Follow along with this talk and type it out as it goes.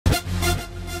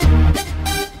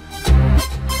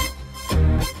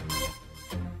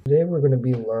Today we're going to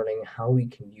be learning how we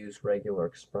can use regular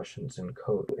expressions in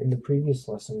code. In the previous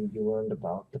lesson, you learned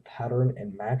about the pattern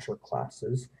and matcher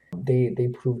classes. They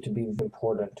proved to be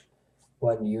important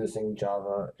when using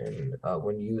Java and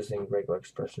when using regular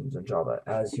expressions in Java,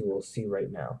 as you will see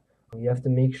right now. You have to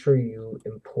make sure you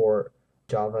import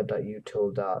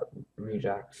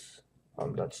java.util.regex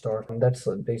 .star. That's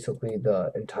basically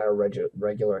the entire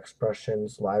regular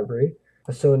expressions library.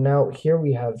 So now here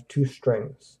we have two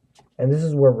strings, and this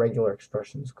is where regular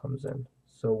expressions comes in.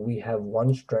 So we have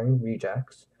one string,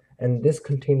 regex, and this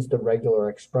contains the regular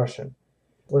expression.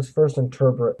 Let's first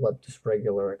interpret what this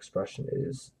regular expression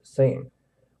is saying,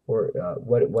 or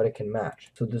what it can match.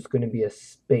 So there's going to be a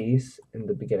space in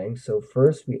the beginning. So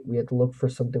first we have to look for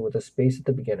something with a space at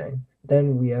the beginning.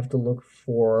 Then we have to look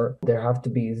for, there have to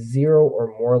be 0 or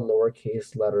more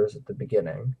lowercase letters at the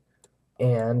beginning.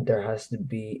 And there has to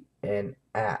be an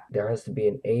at. There has to be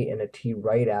an A and a T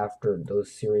right after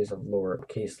those series of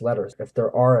lowercase letters, if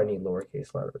there are any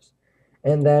lowercase letters.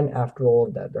 And then after all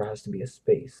of that, there has to be a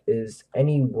space. Is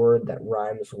any word that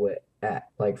rhymes with at.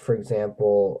 Like, for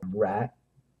example, rat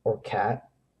or cat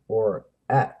or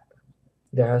at.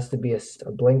 There has to be a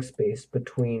blank space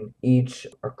between each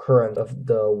occurrence of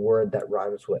the word that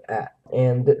rhymes with at.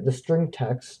 And the string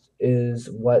text is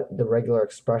what the regular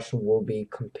expression will be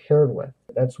compared with.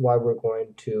 That's why we're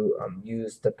going to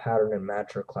use the pattern and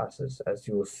matcher classes, as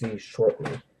you will see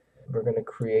shortly. We're going to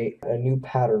create a new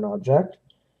pattern object.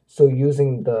 So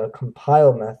using the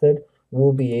compile method,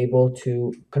 we'll be able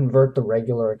to convert the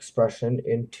regular expression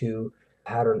into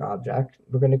pattern object.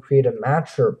 We're going to create a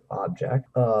matcher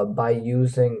object by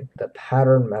using the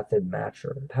pattern method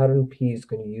matcher. Pattern P is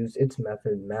going to use its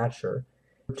method matcher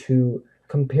to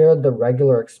compare the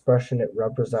regular expression it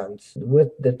represents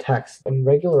with the text. In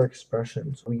regular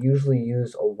expressions, we usually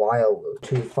use a while loop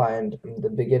to find the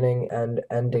beginning and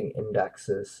ending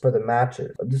indexes for the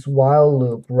matches. This while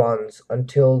loop runs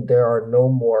until there are no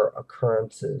more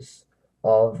occurrences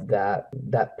of that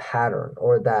pattern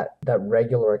or that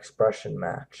regular expression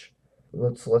match.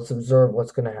 Let's observe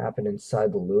what's going to happen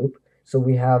inside the loop. So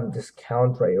we have this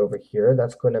count right over here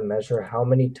that's going to measure how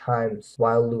many times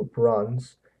while loop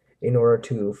runs in order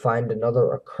to find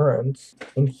another occurrence.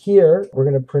 And here we're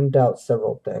going to print out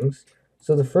several things.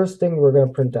 So the first thing we're going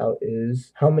to print out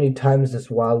is how many times this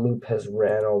while loop has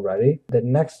ran already. The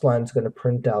next line is going to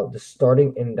print out the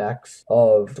starting index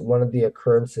of one of the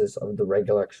occurrences of the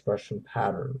regular expression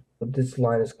pattern. What this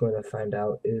line is going to find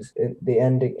out is the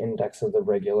ending index of the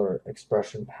regular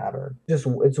expression pattern.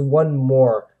 It's one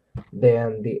more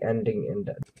than the ending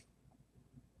index.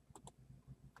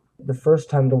 The first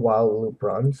time the while loop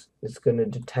runs, it's going to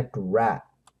detect rat,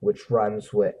 which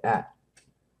rhymes with at,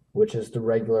 which is the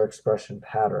regular expression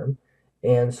pattern.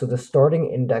 And so the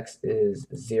starting index is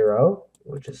 0,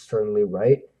 which is certainly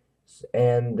right.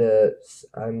 And the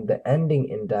ending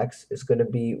index is going to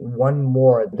be one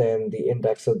more than the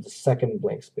index of the second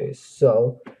blank space.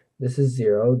 So this is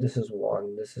 0, this is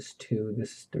 1, this is 2,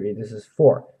 this is 3, this is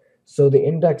 4. So the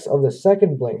index of the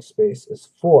second blank space is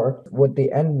 4. What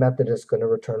the end method is going to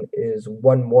return is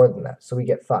one more than that. So we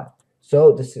get 5.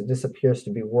 So this appears to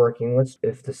be working.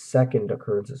 If the second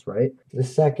occurrence is right. The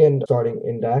second starting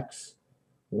index,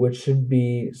 which should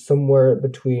be somewhere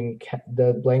between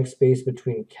the blank space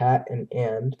between cat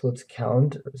and. Let's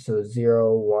count. So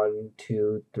 0, 1,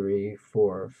 2, 3,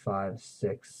 4, 5,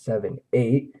 6, 7,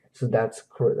 8. So that's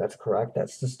correct.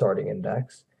 That's the starting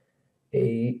index.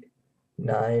 8,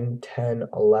 9, 10,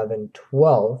 11,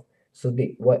 12. So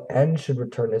what n should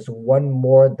return is one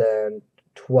more than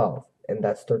 12. And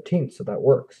that's 13, so that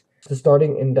works. The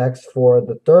starting index for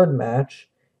the third match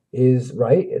is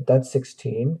right, that's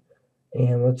 16.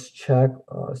 And let's check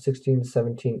 16,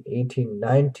 17, 18,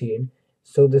 19.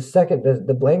 So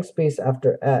the blank space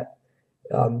after at,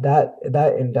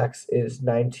 that index is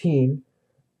 19.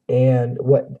 And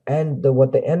what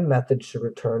the end method should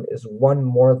return is one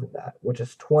more than that, which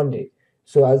is 20.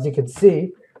 So as you can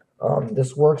see,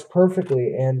 this works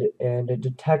perfectly, and it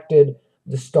detected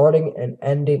the starting and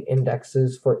ending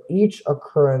indexes for each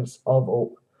occurrence of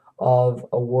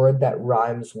a word that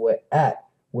rhymes with at,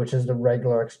 which is the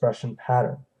regular expression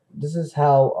pattern. This is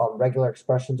how regular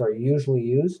expressions are usually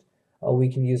used.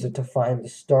 We can use it to find the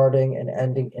starting and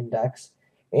ending index.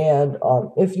 And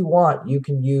if you want, you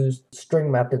can use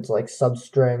string methods like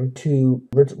substring to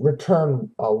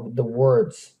return the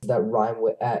words that rhyme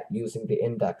with at using the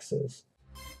indexes.